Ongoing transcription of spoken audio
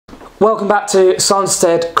Welcome back to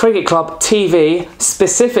Sanderstead Cricket Club TV,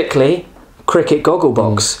 specifically Cricket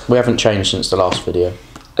Gogglebox. We haven't changed since the last video.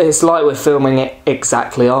 It's like we're filming it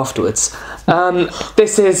exactly afterwards.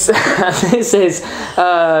 This is the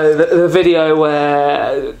video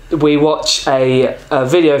where we watch a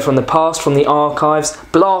video from the past, from the archives,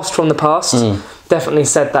 blast from the past. Definitely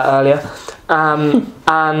said that earlier,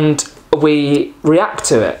 and we react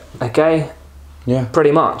to it. Okay. Yeah. Pretty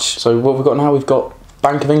much. So what we've got now? We've got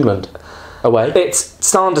Bank of England away. It's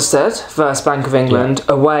Sanderstead versus Bank of England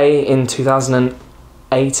away in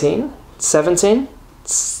 2018, 17.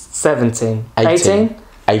 17. 18?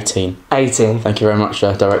 18. 18. Thank you very much,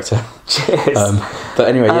 director. Cheers. But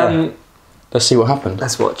anyway, yeah. Let's see what happened.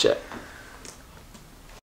 Let's watch it.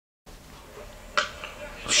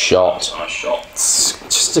 Shot. It's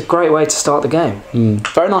just a great way to start the game.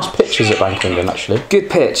 Very nice pictures at Bank of England, actually. Good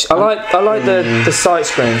pitch. I like the sight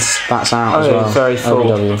screens. That's out as well. Very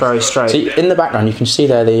full, very straight. See, in the background you can see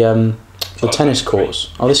there the tennis courts.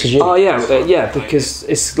 Oh, this is you. Oh yeah, because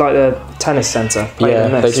it's like the tennis centre.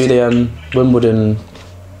 Yeah, they do the Wimbledon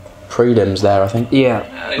prelims there, I think. Yeah,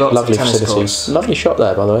 lots lovely of tennis facilities. Courts. Lovely shot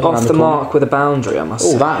there, by the way. Off the mark with a boundary, I must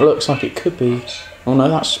say. Oh, that looks like it could be. Oh no,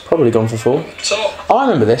 that's probably gone for 4. Oh, I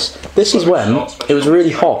remember this. This is when it was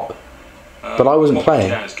really hot, but I wasn't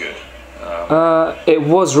playing. It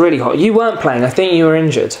was really hot. You weren't playing. I think you were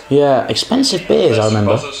injured. Yeah, expensive beers. I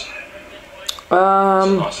remember.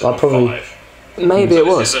 I probably. Maybe it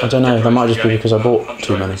was. I don't know. That might just be because I bought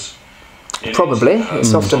too many. Probably.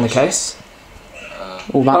 It's often the case.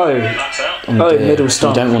 Oh, middle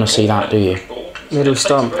stump. You don't want to see that, do you? Middle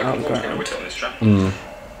stump, outground.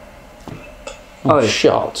 Oh,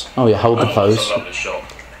 shot. Oh yeah, hold the pose.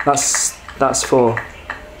 That's 4.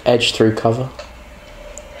 Edge through cover.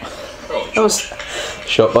 That was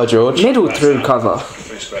shot by George. Middle through cover.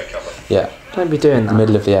 Yeah. Don't be doing that.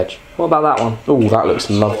 Middle of the edge. What about that one? Oh, that looks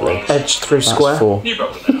lovely. Edge through square. 4.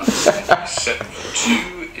 7 for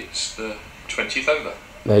 2. It's the 20th over.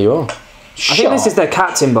 There you are. I think this is their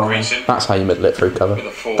captain bowling. That's how you middle it through cover.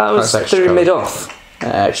 That was through mid off.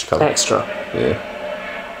 Extra cover. Extra. Yeah.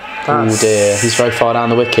 Oh dear, he's very far down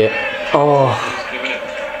the wicket. Oh.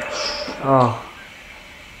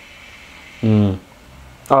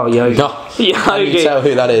 Oh, Yogi. Yogi. Can you tell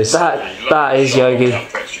who that is? That is Yogi.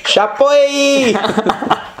 Shaboy!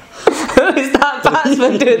 Who is that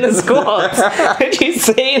batsman doing the squats? Did you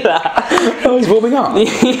see that? Oh, he's warming up.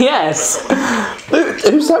 Yes.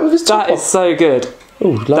 Who's that with his top That is so good. Oh,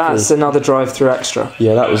 lovely. That's another drive through extra.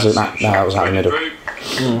 Yeah, that was out of the middle.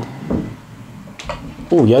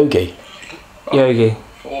 Oh, Yogi. Yogi.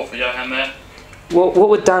 4 for Johan there. What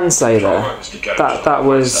would Dan say there? That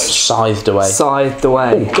was scythed away. Scythed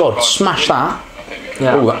away. Oh God, smash that!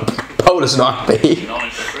 Yeah. Oh, that bowler's not happy.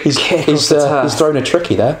 He's thrown a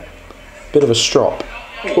tricky there. Bit of a strop.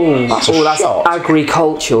 Oh, that's shot.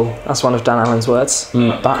 agricultural. That's one of Dan Allen's words.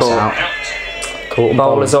 That's out.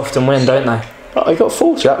 Bowlers often win, don't they? Oh, he got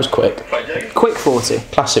 40. That was quick. Quick 40.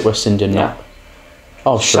 Classic West Indian. Yeah.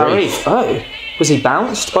 Oh, Sharif. Oh, was he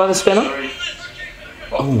bounced by the spinner?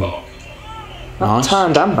 Oh. Nice.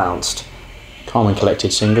 Turned and bounced. Calm and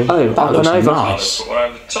collected single. Oh, that looks over. Nice.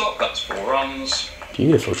 Over the top, that's 4 runs.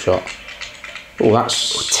 Beautiful shot. Oh,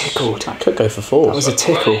 that's tickled. That could go for 4. That was a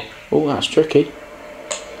tickle. Oh, that's tricky.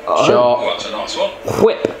 Oh. Shot. Oh, that's a nice one.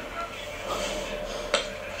 Whip.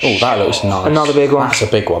 Oh, that looks nice. Another big one. That's a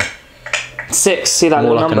big one. 6. See that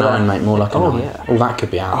more little like number a 9, there? mate. More like a 9. Yeah. Oh, that could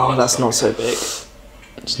be out. Oh, that's not so big.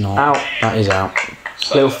 It's not. Out. That is out.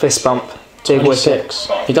 Little fist bump. Big wicket.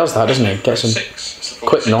 He does that, doesn't he? Gets him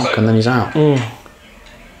quick knock and then he's out.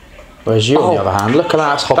 Whereas you, on the other hand, look at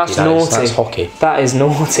that. That's hockey. That's naughty. That's hockey. That is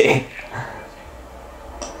naughty.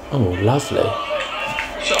 Oh, lovely.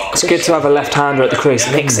 It's good to have a left-hander at the crease.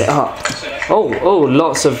 Mix it up. Oh,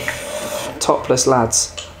 lots of topless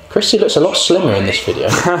lads. Chrissy looks a lot slimmer in this video.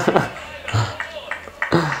 I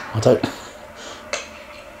don't.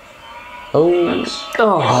 Oh.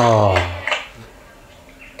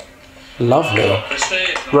 Lovely.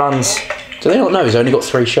 Runs. Do they not know he's only got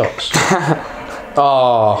 3 shots?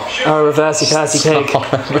 Oh, reversey-persy pig.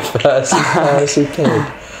 Reversey-persy pig.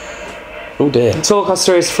 Oh dear. Talk us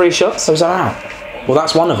through his 3 shots. So is that out? Well,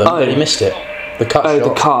 that's one of them, but he missed it. The cut shot,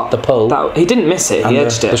 the cut. The pull. He didn't miss it, he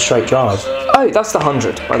edged it. The straight drive. Oh, that's the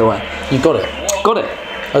 100, by the way. You got it? Got it.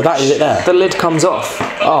 Oh, that is it there? The lid comes off.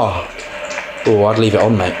 Oh, I'd leave it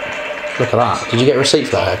on, mate. Look at that. Did you get a receipt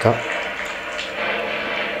for that haircut?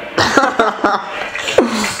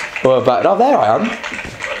 Oh, there I am.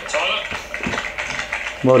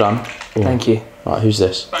 Well done. Ooh. Thank you. Right, who's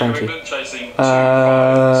this? Thank you.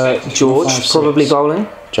 George, probably bowling.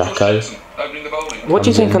 Jacko. opening the bowling. What do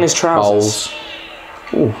you think on his trousers?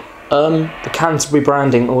 Bowls. Ooh. The Canterbury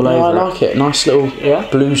branding all I over. like it. Nice little Yeah?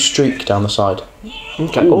 blue streak down the side.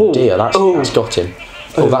 Okay. Oh Ooh. dear, that's got him.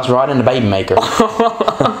 Oh, that's right in the baby maker.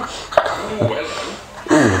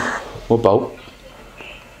 What bolt?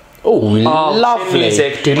 Oh, lovely.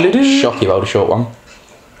 Music. Shocky bowled a short one.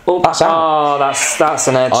 Oh, That's out. Oh, that's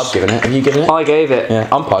an edge. I've given it. Have you given it? I gave it. Yeah,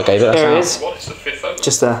 umpire gave it. That's There it out. is. What's the 5th over?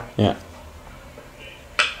 Just there. Yeah.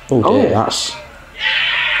 Oh dear, Oh. that's... Oh,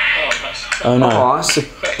 that's Oh no. Oh, that's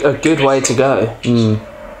a good way to go.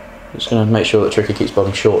 Just going to make sure that Tricky keeps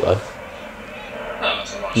bowling short though.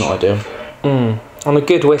 that's a nice Not shot. ideal. On a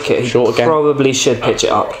good wicket, he Short again. probably should pitch it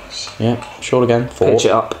up. Yeah, short again. 4. Pitch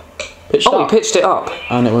it up. Pitched Oh, up. he pitched it up.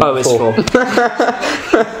 And it went Oh, it's 4.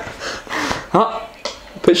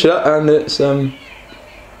 Pitched it up and it's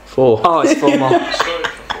 4. Oh, it's 4 more.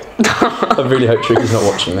 I really hope Tricky's not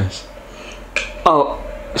watching this. Oh,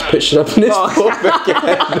 It's pitched it up and it's 4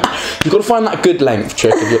 again. You've got to find that good length,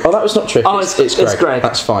 Trick. Oh, that was not Trick. Oh, it's it's Greg.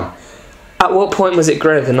 That's fine. at what point was it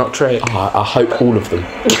Greg and not Trick? Oh, I hope all of them.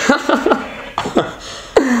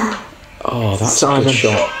 Oh, that's Simon. a good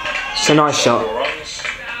shot. It's a nice shot. 4 runs.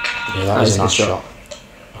 Yeah, that is a nice shot.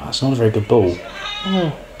 Oh, that's not a very good ball.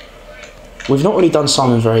 We've not really done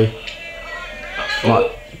Simon very...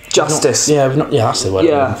 Like, Justice. yeah, we've not, yeah, that's the word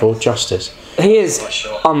Yeah. I'm looking for. Justice. He is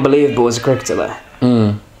unbelievable as a cricketer though.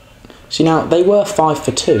 See, now, they were 5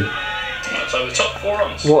 for 2. So the top 4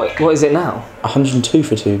 runs. What is it now? 102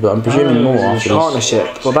 for 2, but I'm presuming more after this.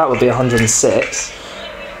 Partnership. Well, that would be 106.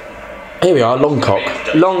 Here we are, Longcock.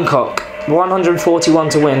 Longcock. 141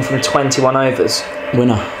 to win from 21 overs.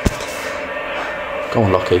 Winner. Go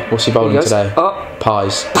on, Lockie. What's he bowling He goes, today? oh.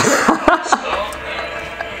 Pies.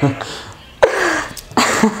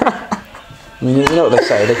 I mean, you know what they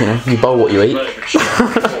say, don't you? You bowl what you eat. Very good shot.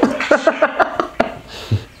 4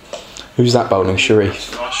 runs. Who's that bowling?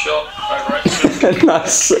 Sharif. Nice shot. Over excellent.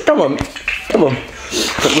 Nice. Come on. Come on.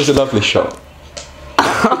 That was a lovely shot.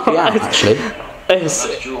 Yeah, actually. It's,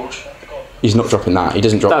 That's George. He's not dropping that. He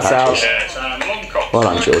doesn't drop That's catches. Yeah, it's Longcock. Well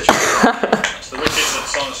done, George. That's the wicket that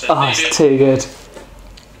Sanderstead oh, needed. it's too good.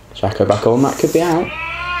 Jacko back on. That could be out.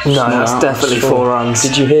 No, Not that's out. definitely It's 4 runs.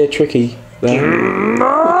 Did you hear Tricky there?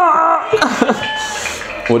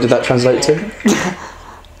 What did that translate to?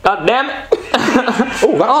 God damn it!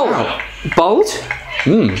 Oh, that's out. Bold?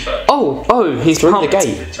 Oh, he's Through pumped. the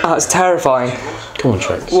gate. That's terrifying. Come on,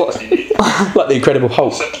 Trick. What? Like the Incredible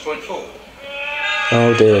Hulk. 7.4.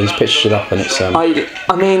 Oh dear, he's pitched it up and it's... I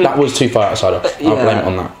mean... that was too far outside off. I'll yeah. blame it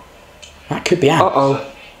on that. That could be out.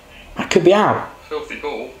 Uh-oh. That could be out. Filthy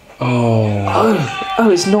ball. Oh,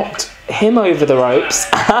 it's knocked him over the ropes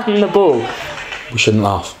and the ball. We shouldn't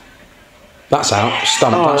laugh. That's out.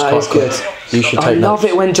 Stunned. Oh, That's that quite is good. good. You should I take love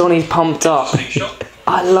notes. it when Johnny's pumped up. Big shot.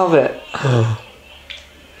 I love it.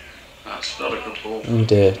 That's not a good ball. Oh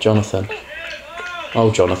dear, Jonathan.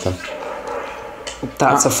 Oh, Jonathan.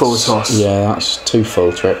 That's a full toss. Yeah, that's too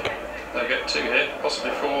full, Trick. They'll get 2 here,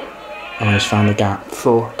 possibly 4. Oh, he's found the gap.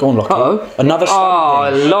 4. Go on, Lockie. Uh-oh. Another Oh,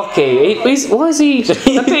 stumping. Lockie. Why is he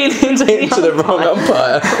appealing into Into the wrong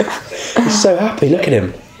umpire. He's so happy. Look at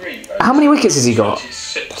him. 3. How many wickets has he got? I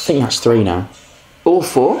 26. think that's 3 now. All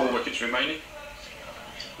 4? 4 wickets remaining.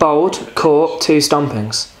 Bowled, caught, 2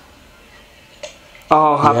 stumpings.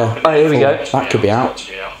 Oh, Yeah. oh, here we go. That could be out.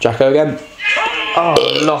 Yeah. Jacko again. Oh,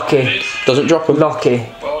 Lockie. Doesn't drop him. Lockie.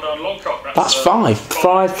 Well done, Longcock. That's 5.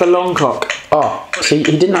 5 for Longcock. Oh, see, he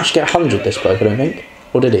didn't actually get 100 this bloke, I don't think.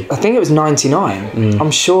 Or did he? I think it was 99.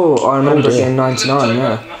 I'm sure I remember it dear. being 99,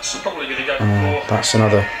 yeah. That's probably going to go for 4. That's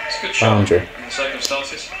another It's a good shot boundary. in the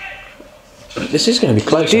circumstances. This is going to be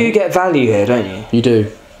close. Do you get value here, don't you? You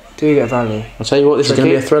do. Do you get value? I'll tell you what, this is going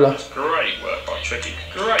to be a thriller. Great work by Tricky.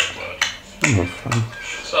 Great work.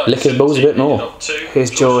 So, Lick his balls a bit more. of 2. Here's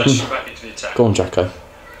George. Back into the attack. Go on, Jacko.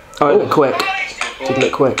 Oh, it looked quick. Did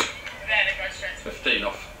look quick. 15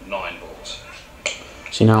 off 9 balls.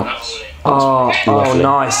 See now, That's Oh, Lovely.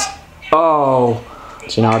 nice. Oh,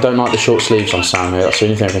 I don't like the short sleeves on Sam here. That's the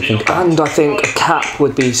only thing I can think of. and I think a cap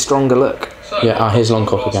would be stronger look. so Yeah, here's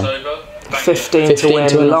Longcock last again. over. Back 15 to 15 win,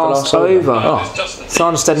 to win for last over. Oh. Just the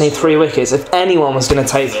Sanderstead need 3 wickets. If anyone was going to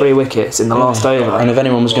take 3 wickets in the last over, And if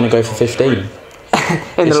anyone was going to go for 15, in the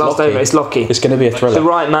it's last Lockie. over, it's Lockie. it's going to be a The thriller.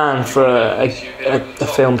 right man for a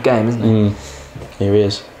filmed game, isn't he? Here he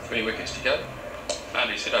is. 3 wickets to go. And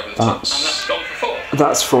he's hit over the top. And that's gone for 4.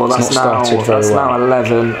 That's 4. That's not now started very well.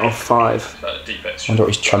 11 of 5. So a deep I extra. wonder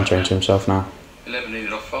what he's chuntering to himself now. 11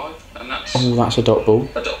 needed off 5. And that's Oh, that's a dot ball.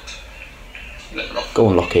 a dot. 11 off. Go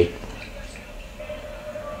on, Lockie.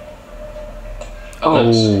 Oh,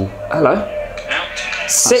 Oh, hello. Out.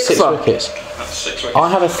 6 6 wickets. That's 6 wickets. I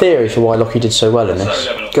have a theory for why Lockie did so well in this.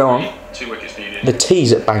 Go on. 2 wickets needed. The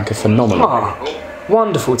tees at Bank are phenomenal. Oh,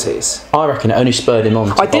 wonderful tees. I reckon it only spurred him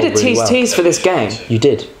on. To I did a bowl really well. tease for this game. You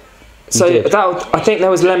did. So did. I think there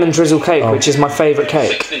was lemon drizzle cake, which is my favourite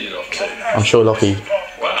cake. 6 needed off 2. I'm sure Lockie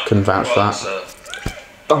Wow. can vouch for Well, that.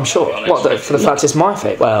 I'm sure. What, for the fact it's my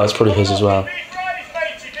favourite? Well, it's probably his as well.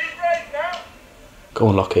 Go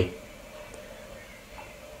on, Lockie.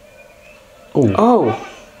 Ooh, Oh,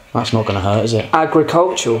 that's not going to hurt, is it?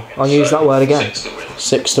 agricultural. I'll use that word again. 6 to win.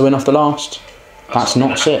 6 to win off the last. That's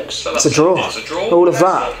not 6. It's a draw. It's a draw. All of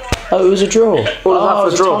that. Oh, it was a draw. All of that it for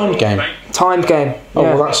was a draw. Timed game. Timed game. Oh,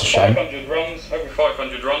 Yeah. well, that's a shame. 500 runs, over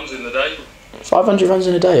 500 runs in the day. 500 runs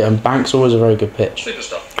in a day, and Bank's always a very good pitch. Super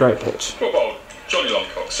stuff. Great pitch. Well bowled. Johnny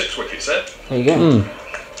Longcock, 6 wickets there. There you go.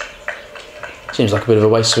 Seems like a bit of a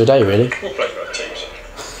waste of a day, really. We'll play both teams.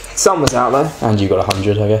 Sun was out though. And you got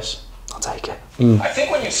 100, I guess. I'll take it. I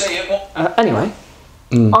think when you see it more. Anyway,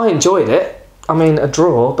 I enjoyed it. I mean, a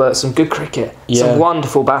draw, but some good cricket. Yeah. Some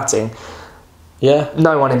wonderful batting. Yeah.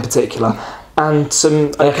 No one in particular. And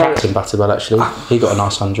some... Their captain batted well, actually. He got a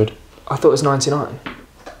nice 100. I thought it was 99.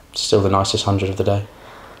 Still the nicest 100 of the day.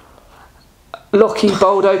 Lockie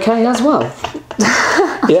bowled okay as well.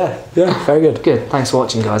 Yeah, very good. Good. Thanks for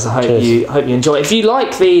watching, guys. I hope Cheers. you enjoy. If you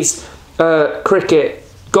like these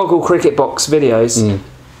GoggleCricketBox videos,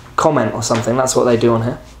 comment or something. That's what they do on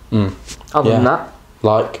here. Other than that,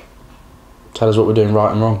 Like, tell us what we're doing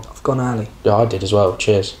right and wrong. I've gone early. Yeah, I did as well.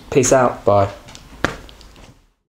 Cheers. Peace out. Bye.